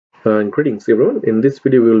Greetings everyone. In this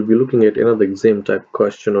video we will be looking at another exam type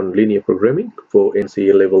question on linear programming for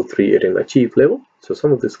NCEA Level 3 at an Achieve level. So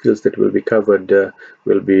some of the skills that will be covered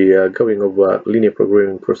will be going over linear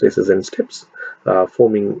programming processes and steps,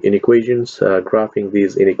 forming inequations, graphing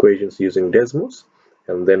these inequations using Desmos,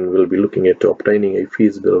 and then we'll be looking at obtaining a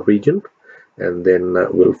feasible region, and then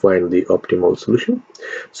we'll find the optimal solution.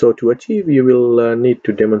 So to achieve, you will need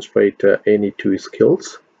to demonstrate any two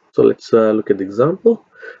skills. So let's look at the example.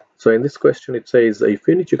 So in this question it says a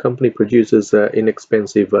furniture company produces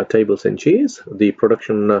inexpensive tables and chairs. The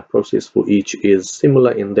production process for each is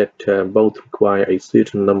similar in that both require a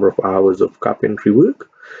certain number of hours of carpentry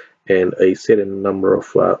work and a certain number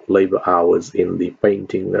of labor hours in the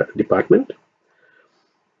painting department.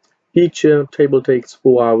 Each table takes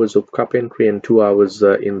 4 hours of carpentry and 2 hours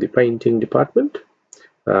in the painting department.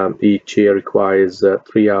 Each chair requires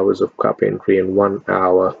 3 hours of carpentry and 1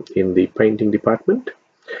 hour in the painting department.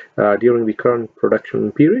 During the current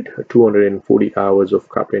production period, 240 hours of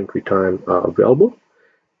carpentry time are available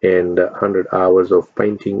and 100 hours of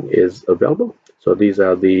painting is available. So these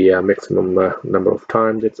are the maximum number of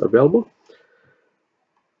times it's available.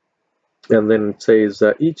 And then it says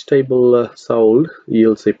each table sold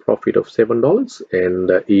yields a profit of $7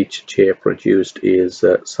 and each chair produced is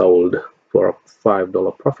sold for a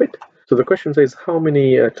 $5 profit. So the question says how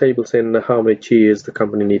many tables and how many chairs the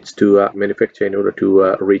company needs to manufacture in order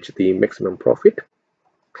to reach the maximum profit.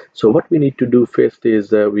 So what we need to do first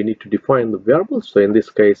is we need to define the variables. So in this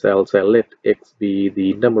case I'll say let x be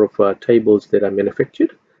the number of tables that are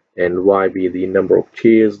manufactured and y be the number of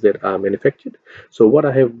chairs that are manufactured. So what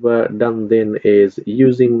I have done then is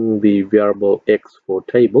using the variable x for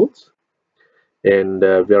tables and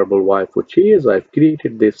variable y for chairs, I've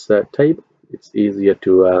created this table. It's easier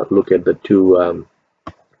to look at the two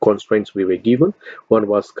constraints we were given. One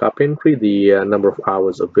was carpentry. The number of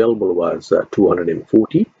hours available was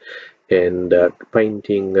 240, and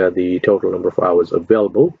painting, the total number of hours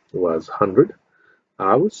available was 100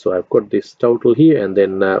 hours. So I've got this total here, and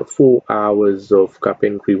then 4 hours of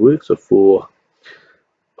carpentry work, so 4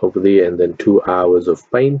 over there, and then 2 hours of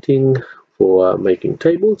painting for making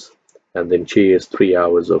tables, and then chairs 3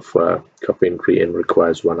 hours of carpentry and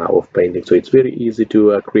requires 1 hour of painting. So it's very easy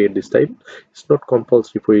to create this table. It's not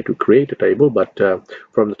compulsory for you to create a table, but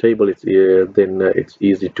from the table it's it's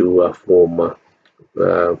easy to form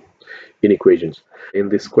inequations. In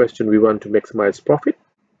this question we want to maximize profit.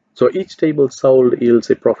 So each table sold yields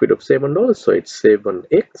a profit of $7. So it's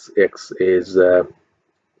 7x. X is the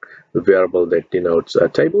variable that denotes a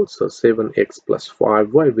table. So 7x plus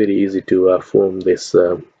 5y. Very easy to form this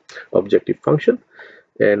objective function,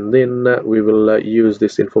 and then we will use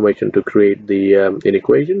this information to create the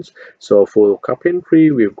inequations. So for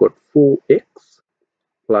carpentry we've got 4x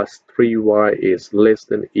plus 3y is less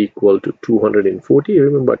than equal to 240.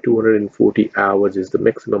 Remember, 240 hours is the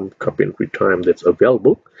maximum carpentry time that's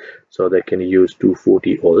available, so they can use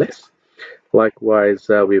 240 or less. Likewise,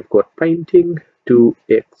 we've got painting.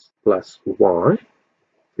 2x plus y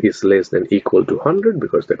is less than equal to 100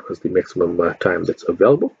 because that was the maximum time that's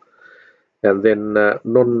available. And then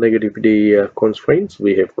non-negativity constraints,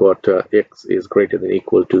 we have got x is greater than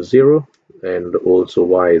equal to 0 and also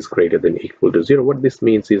y is greater than equal to 0. What this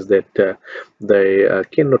means is that they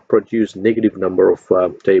cannot produce negative number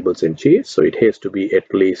of tables and chairs, so it has to be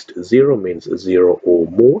at least 0, means 0 or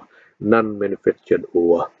more, none manufactured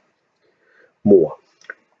or more.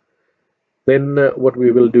 Then what we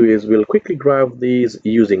will do is we'll quickly graph these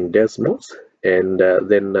using Desmos, and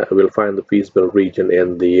then we'll find the feasible region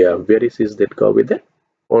and the vertices that go with it.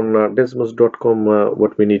 On desmos.com,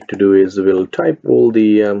 what we need to do is we'll type all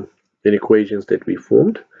the inequations that we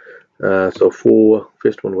formed. So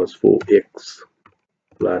first one was 4x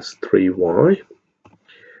plus 3y.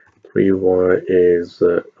 3y is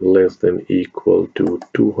less than equal to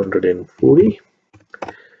 240,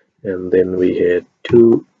 and then we had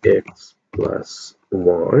 2x plus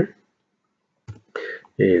y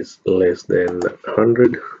is less than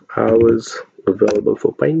 100 hours available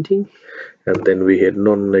for painting, and then we had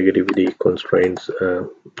non-negativity constraints.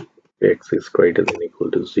 X is greater than equal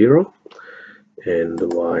to 0 and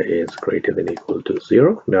y is greater than equal to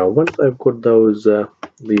 0. Now once I've got those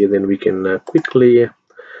then we can quickly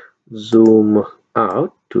zoom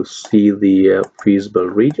out to see the feasible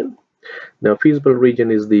region. Now feasible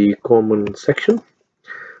region is the common section,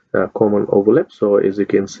 common overlap. So as you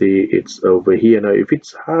can see, it's over here. Now if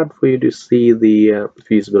it's hard for you to see the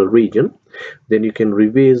feasible region, then you can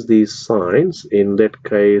reverse these signs. In that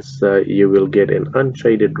case you will get an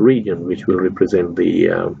unshaded region which will represent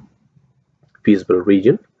the feasible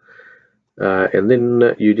region, and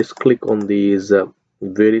then you just click on these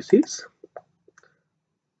vertices,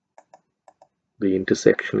 the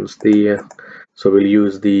intersections there. So we'll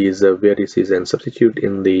use these vertices and substitute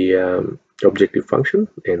in the objective function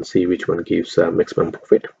and see which one gives maximum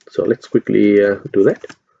profit. So let's quickly do that.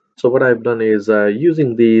 So what I've done is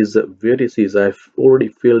using these vertices, I've already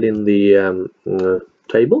filled in the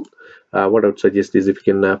table. What I would suggest is if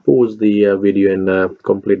you can pause the video and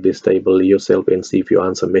complete this table yourself and see if your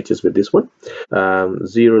answer matches with this one.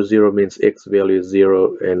 0, 0 means x value is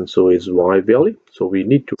 0 and so is y value. So we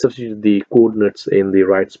need to substitute the coordinates in the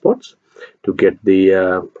right spots to get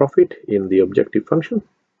the profit in the objective function.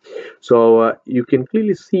 So you can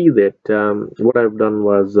clearly see that what I've done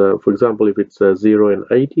was, for example, if it's 0 and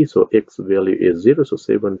 80, so x value is 0, so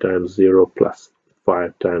 7 times 0 plus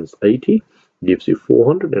 5 times 80 gives you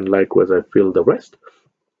 400, and likewise I fill the rest.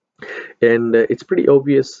 And it's pretty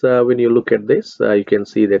obvious when you look at this. You can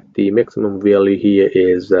see that the maximum value here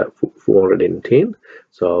is 410,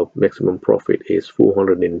 so maximum profit is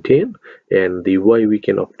 410, and the way we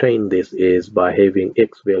can obtain this is by having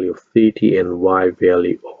x value of 30 and y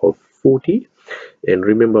value of 40. And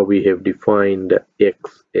remember, we have defined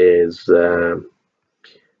x as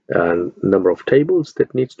number of tables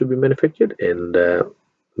that needs to be manufactured, and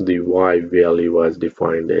the y value was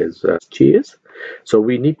defined as chairs. So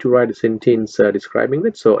we need to write a sentence describing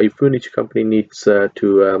that. So if furniture company needs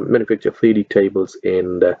to manufacture 30 tables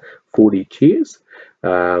and 40 chairs,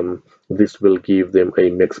 this will give them a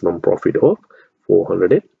maximum profit of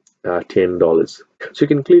 $410. So you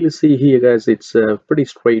can clearly see here, guys, it's pretty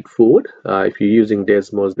straightforward. If you're using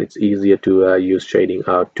Desmos, it's easier to use shading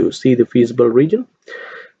out to see the feasible region.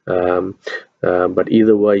 But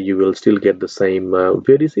either way, you will still get the same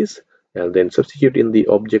vertices, and then substitute in the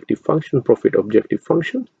objective function, profit objective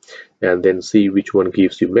function, and then see which one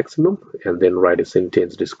gives you maximum, and then write a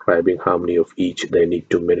sentence describing how many of each they need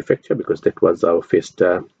to manufacture, because that was our first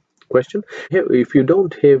question. If you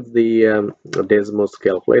don't have the Desmos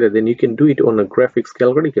calculator, then you can do it on a graphics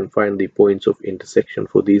calculator. You can find the points of intersection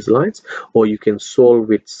for these lines, or you can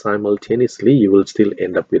solve it simultaneously. You will still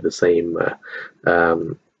end up with the same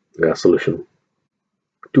solution.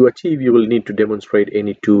 To achieve, you will need to demonstrate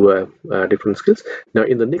any two different skills. Now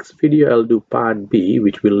in the next video, I'll do part B,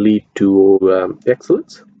 which will lead to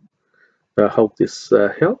excellence. I hope this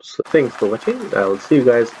helps. Thanks for watching. I'll see you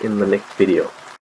guys in the next video.